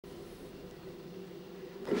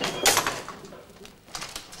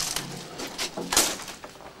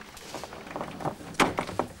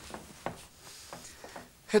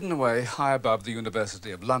Hidden away high above the University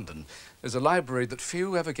of London is a library that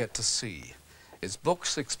few ever get to see. Its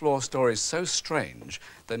books explore stories so strange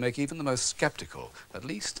they make even the most sceptical at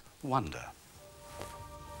least wonder.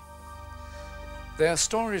 They are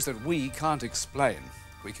stories that we can't explain.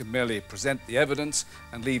 We can merely present the evidence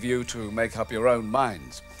and leave you to make up your own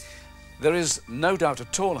minds. There is no doubt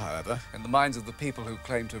at all, however, in the minds of the people who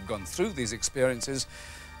claim to have gone through these experiences.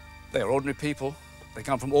 They are ordinary people. They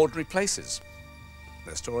come from ordinary places.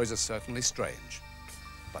 Their stories are certainly strange.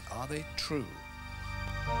 But are they true?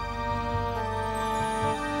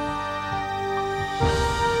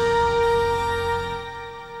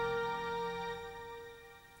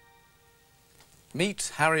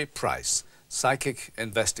 Meet Harry Price, psychic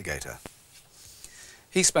investigator.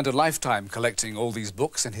 He spent a lifetime collecting all these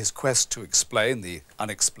books in his quest to explain the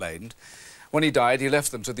unexplained. When he died, he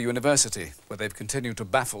left them to the university, where they've continued to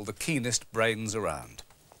baffle the keenest brains around.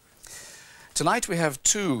 Tonight we have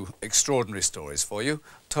two extraordinary stories for you,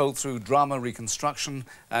 told through drama reconstruction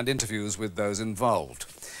and interviews with those involved.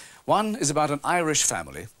 One is about an Irish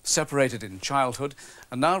family, separated in childhood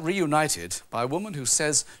and now reunited by a woman who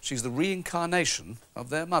says she's the reincarnation of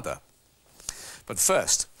their mother. But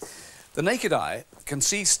first, the naked eye can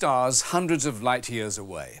see stars hundreds of light years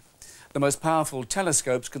away. The most powerful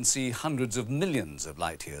telescopes can see hundreds of millions of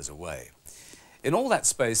light years away. In all that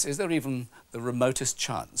space, is there even the remotest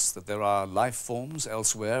chance that there are life forms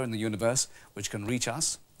elsewhere in the universe which can reach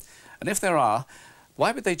us? And if there are,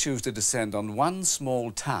 why would they choose to descend on one small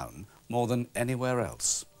town more than anywhere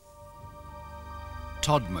else?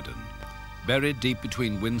 Todmorden, buried deep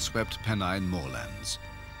between windswept Pennine moorlands,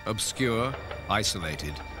 obscure,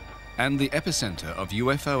 isolated, and the epicenter of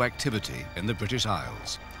UFO activity in the British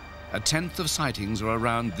Isles. A tenth of sightings are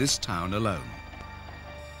around this town alone.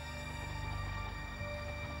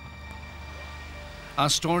 Our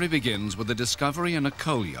story begins with a discovery in a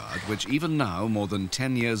coal yard which even now, more than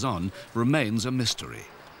 10 years on, remains a mystery.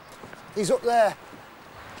 He's up there.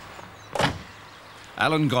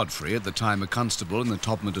 Alan Godfrey, at the time a constable in the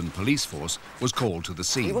Todmorden police force, was called to the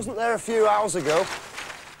scene. He wasn't there a few hours ago.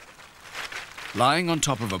 Lying on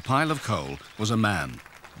top of a pile of coal was a man,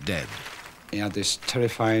 dead. He had this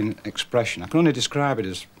terrifying expression. I can only describe it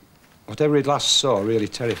as whatever he'd last saw really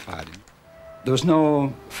terrified him. There was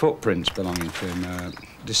no footprints belonging to him,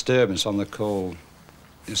 disturbance on the coal.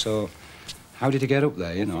 So how did he get up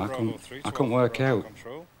there, you know? I couldn't work out.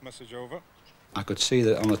 Message over. I could see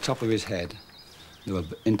that on the top of his head there were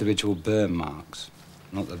individual burn marks.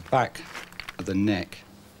 And at the back of the neck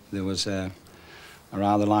there was a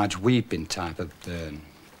rather large weeping type of burn,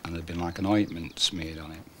 and there'd been like an ointment smeared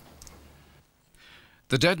on it.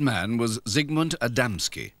 The dead man was Zygmunt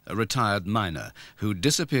Adamski, a retired miner, who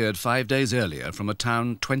disappeared 5 days earlier from a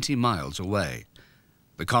town 20 miles away.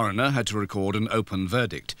 The coroner had to record an open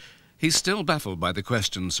verdict. He's still baffled by the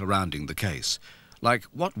questions surrounding the case, like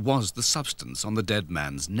what was the substance on the dead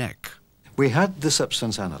man's neck? We had the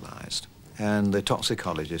substance analysed, and the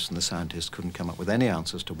toxicologists and the scientists couldn't come up with any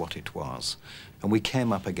answers to what it was. And we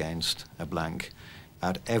came up against a blank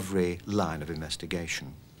at every line of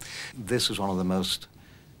investigation. This was one of the most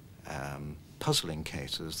puzzling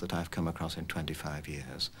cases that I've come across in 25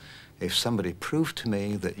 years. If somebody proved to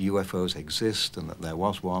me that UFOs exist and that there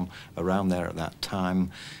was one around there at that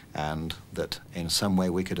time, and that in some way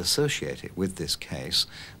we could associate it with this case,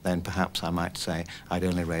 then perhaps I might say I'd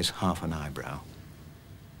only raise half an eyebrow.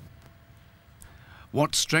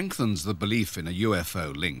 What strengthens the belief in a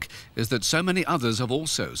UFO link is that so many others have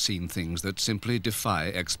also seen things that simply defy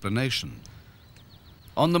explanation.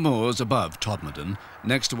 On the moors above Todmorden,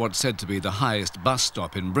 next to what's said to be the highest bus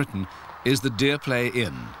stop in Britain, is the Deer Play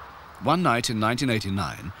Inn. One night in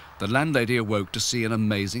 1989, the landlady awoke to see an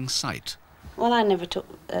amazing sight. Well, I never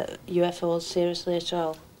took UFOs seriously at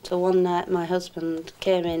all. So one night my husband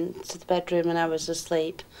came into the bedroom and I was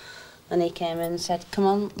asleep, and he came in and said, "Come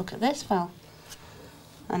on, look at this, Val."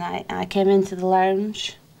 And I came into the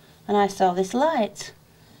lounge and I saw this light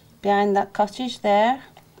behind that cottage there.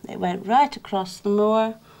 It went right across the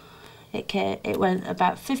moor. It went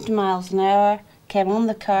about 50 miles an hour, came on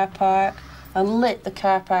the car park and lit the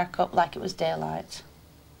car park up like it was daylight.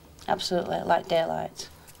 Absolutely, like daylight.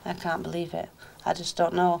 I can't believe it. I just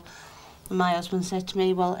don't know. And my husband said to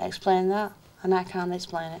me, "Well, explain that." And I can't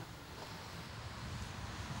explain it.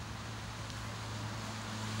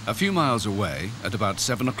 A few miles away, at about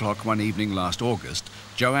 7 o'clock one evening last August,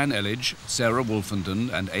 Joanne Elledge, Sarah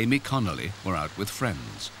Wolfenden and Amy Connolly were out with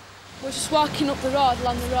friends. We're just walking up the road,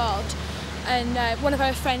 along the road, and one of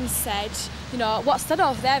our friends said, "You know, what's that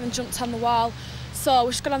over there?" and jumped on the wall. So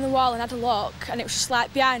we just got on the wall and had a look, and it was just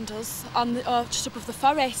like behind us, on the, just above the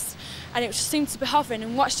forest. and it just seemed to be hovering,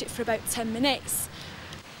 and watched it for about 10 minutes.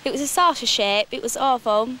 It was a saucer shape, it was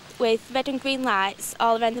oval with red and green lights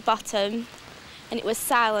all around the bottom, and it was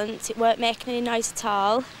silent, it weren't making any noise at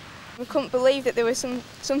all. We couldn't believe that there was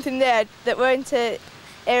something there that weren't an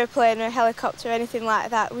aeroplane or a helicopter or anything like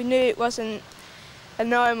that. We knew it wasn't a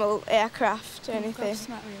normal aircraft or anything.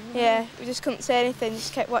 Yeah, we just couldn't say anything,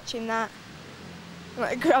 just kept watching that.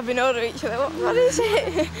 Like grabbing hold of each other, what is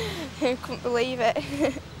it? We couldn't believe it.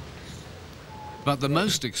 But the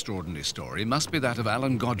most extraordinary story must be that of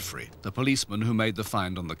Alan Godfrey, the policeman who made the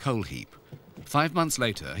find on the coal heap. 5 months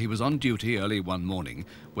later, he was on duty early one morning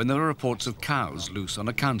when there were reports of cows loose on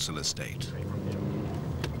a council estate.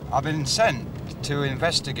 I've been sent to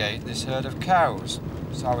investigate this herd of cows.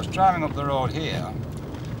 So I was driving up the road here,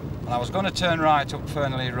 and I was going to turn right up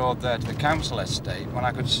Fernley Road there to the council estate when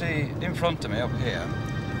I could see in front of me up here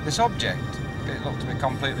this object. It looked to be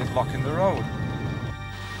completely blocking the road.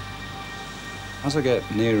 As I get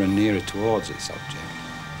nearer and nearer towards this object,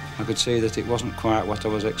 I could see that it wasn't quite what I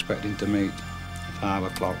was expecting to meet at 5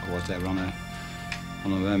 o'clock or whatever on a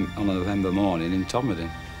November morning in Todmorden.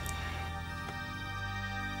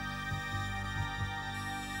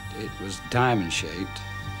 It was diamond-shaped.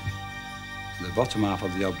 The bottom half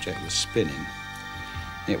of the object was spinning.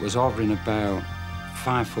 It was hovering about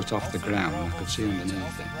 5 foot off the ground. I could see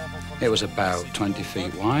underneath it. It was about 20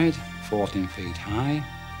 feet wide, 14 feet high.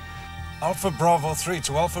 Alpha Bravo 3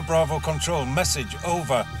 to Alpha Bravo Control. Message,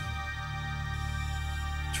 over.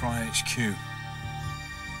 Try HQ.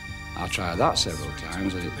 I tried that several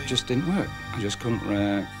times and it just didn't work. I just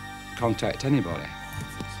couldn't contact anybody.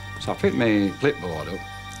 So I picked my clipboard up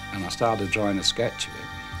and I started drawing a sketch of it.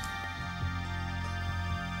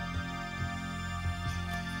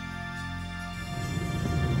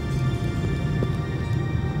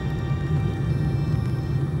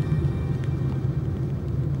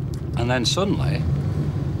 And then suddenly,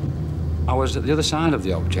 I was at the other side of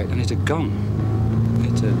the object and it had gone.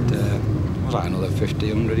 It had, was like another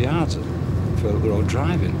 50, 100 yards further up the road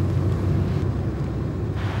driving.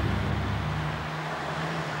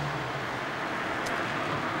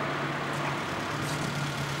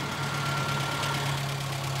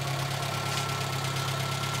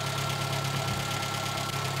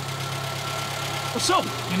 What's up?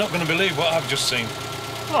 You're not going to believe what I've just seen.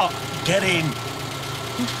 What? Get in.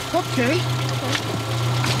 Okay.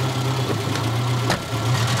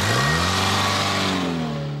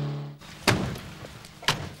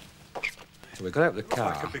 So we got out of the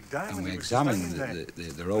car and we examined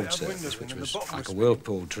the road surface, which was like a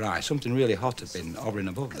whirlpool dry. Something really hot had been hovering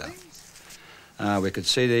above there. We could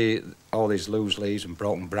see all these loose leaves and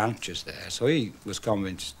broken branches there, so he was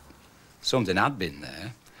convinced something had been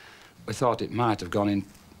there. We thought it might have gone in,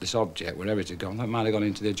 this object, wherever it had gone, it might have gone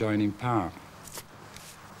into the adjoining park.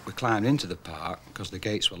 We climbed into the park because the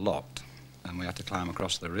gates were locked and we had to climb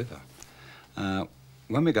across the river.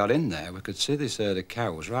 When we got in there, we could see this herd of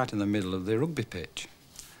cows right in the middle of the rugby pitch.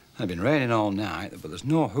 It had been raining all night, but there's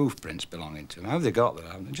no hoof prints belonging to them. How they got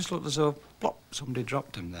there, it just looked as though, plop, somebody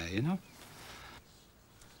dropped them there, you know?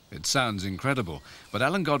 It sounds incredible, but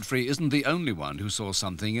Alan Godfrey isn't the only one who saw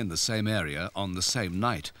something in the same area on the same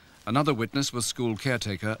night. Another witness was school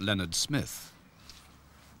caretaker Leonard Smith.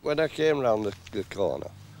 When I came round the corner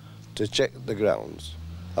to check the grounds,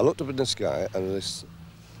 I looked up in the sky and this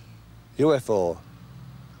UFO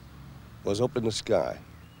was up in the sky,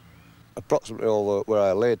 approximately over where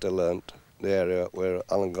I later learnt the area where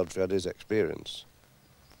Alan Godfrey had his experience.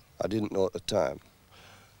 I didn't know at the time.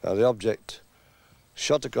 Now the object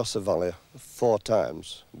shot across the valley 4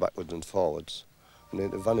 times, backwards and forwards, and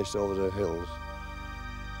it vanished over the hills.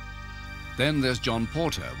 Then there's John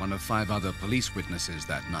Porter, one of 5 other police witnesses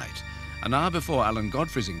that night. An hour before Alan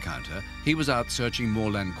Godfrey's encounter, he was out searching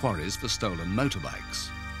moorland quarries for stolen motorbikes.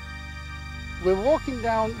 We were walking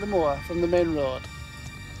down the moor from the main road.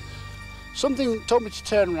 Something told me to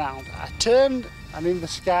turn round. I turned and in the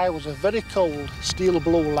sky was a very cold steel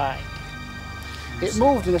blue light. It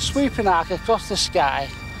moved in a sweeping arc across the sky,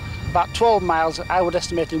 about 12 miles, I would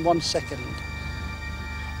estimate, in 1 second.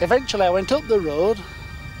 Eventually I went up the road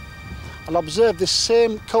and observed this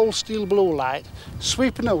same cold steel blue light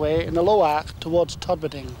sweeping away in a low arc towards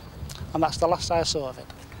Todmorden, and that's the last I saw of it.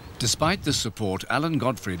 Despite this support, Alan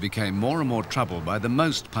Godfrey became more and more troubled by the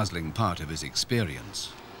most puzzling part of his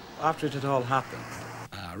experience. After it had all happened,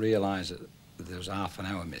 I realised that there was half an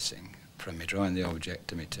hour missing from me drawing the object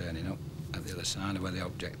to me turning up at the other side of where the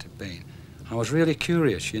object had been. I was really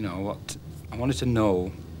curious, you know, I wanted to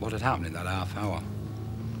know what had happened in that half hour.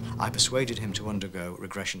 I persuaded him to undergo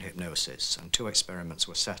regression hypnosis, and 2 experiments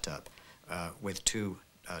were set up with 2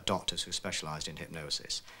 doctors who specialised in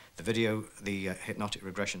hypnosis. The hypnotic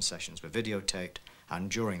regression sessions were videotaped, and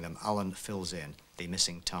during them Alan fills in the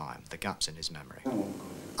missing time, the gaps in his memory.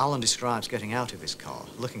 Alan describes getting out of his car,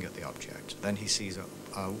 looking at the object. Then he sees a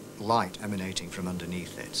light emanating from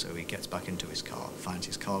underneath it, so he gets back into his car, finds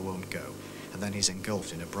his car won't go, and then he's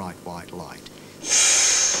engulfed in a bright white light.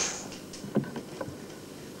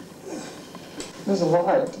 There's a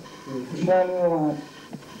light. Shining a light.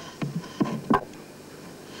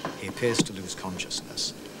 He appears to lose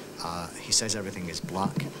consciousness. He says everything is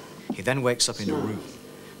black. He then wakes up in a room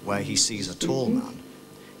where he sees a tall man.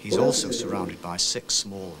 He's also surrounded by 6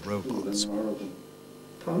 small robots.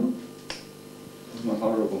 Pardon? It's not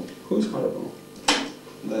horrible. Who's horrible?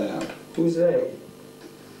 They are. Who's they?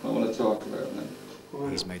 I want to talk about them.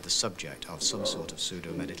 He's made the subject of some sort of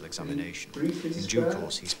pseudo-medical examination. In due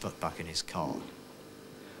course, he's put back in his car.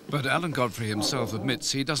 But Alan Godfrey himself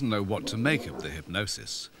admits he doesn't know what to make of the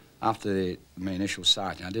hypnosis. After my initial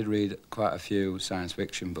sighting, I did read quite a few science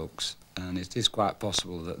fiction books, and it is quite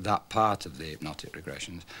possible that that part of the hypnotic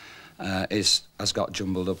regressions has got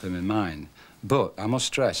jumbled up in my mind. But I must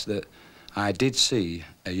stress that I did see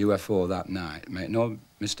a UFO that night. Make no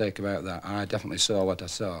mistake about that. I definitely saw what I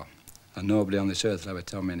saw, and nobody on this earth will ever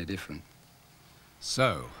tell me any different.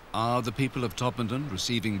 So, are the people of Todmorden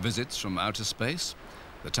receiving visits from outer space?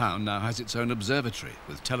 The town now has its own observatory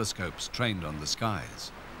with telescopes trained on the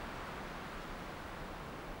skies.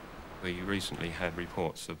 We recently had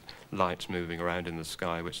reports of lights moving around in the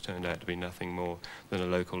sky which turned out to be nothing more than a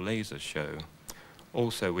local laser show.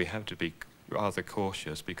 Also, we have to be rather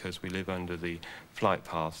cautious because we live under the flight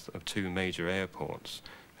paths of 2 major airports,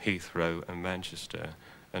 Heathrow and Manchester.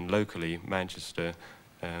 And locally, Manchester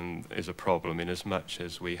is a problem in as much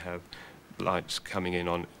as we have lights coming in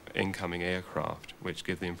on incoming aircraft which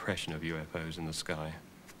give the impression of UFOs in the sky.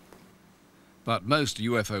 But most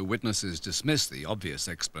UFO witnesses dismiss the obvious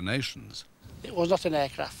explanations. It was not an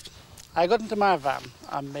aircraft. I got into my van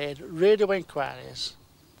and made radio inquiries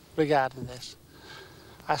regarding this.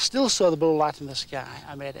 I still saw the blue light in the sky.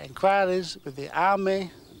 I made inquiries with the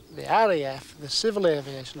Army, the RAF, the Civil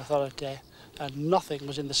Aviation Authority, and nothing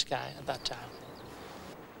was in the sky at that time.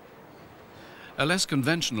 A less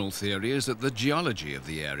conventional theory is that the geology of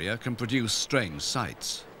the area can produce strange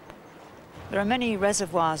sights. There are many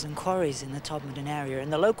reservoirs and quarries in the Todmorden area,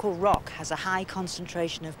 and the local rock has a high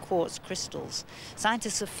concentration of quartz crystals.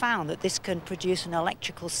 Scientists have found that this can produce an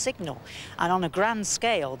electrical signal, and on a grand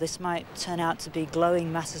scale this might turn out to be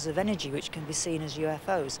glowing masses of energy which can be seen as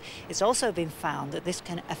UFOs. It's also been found that this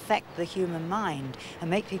can affect the human mind and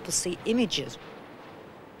make people see images.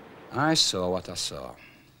 I saw what I saw.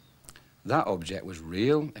 That object was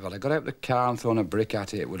real. If I'd got out the car and thrown a brick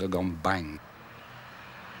at it, it would have gone bang.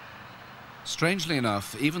 Strangely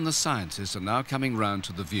enough, even the scientists are now coming round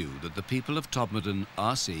to the view that the people of Todmorden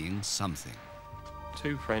are seeing something.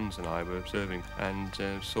 2 friends and I were observing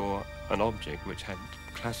and saw an object which had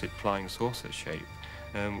classic flying saucer shape.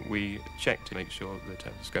 We checked to make sure that the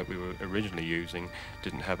telescope we were originally using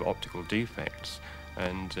didn't have optical defects,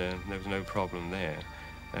 and there was no problem there.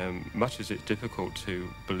 Much as it's difficult to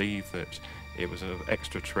believe that it was of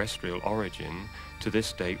extraterrestrial origin, to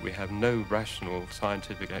this date we have no rational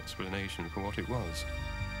scientific explanation for what it was.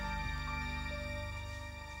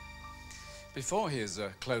 Before his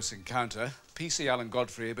close encounter, PC Alan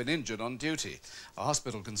Godfrey had been injured on duty. A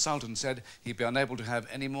hospital consultant said he'd be unable to have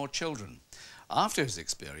any more children. After his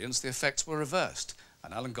experience, the effects were reversed,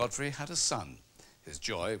 and Alan Godfrey had a son. His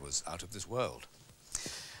joy was out of this world.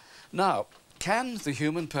 Now, can the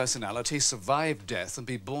human personality survive death and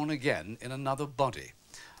be born again in another body?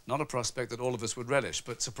 Not a prospect that all of us would relish,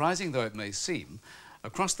 but surprising though it may seem,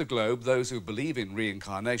 across the globe, those who believe in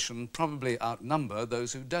reincarnation probably outnumber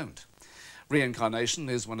those who don't. Reincarnation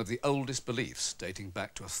is one of the oldest beliefs, dating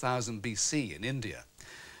back to 1000 BC in India.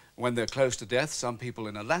 When they're close to death, some people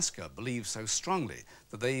in Alaska believe so strongly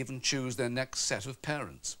that they even choose their next set of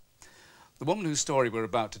parents. The woman whose story we're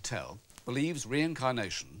about to tell believes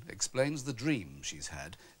reincarnation explains the dreams she's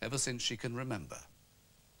had ever since she can remember.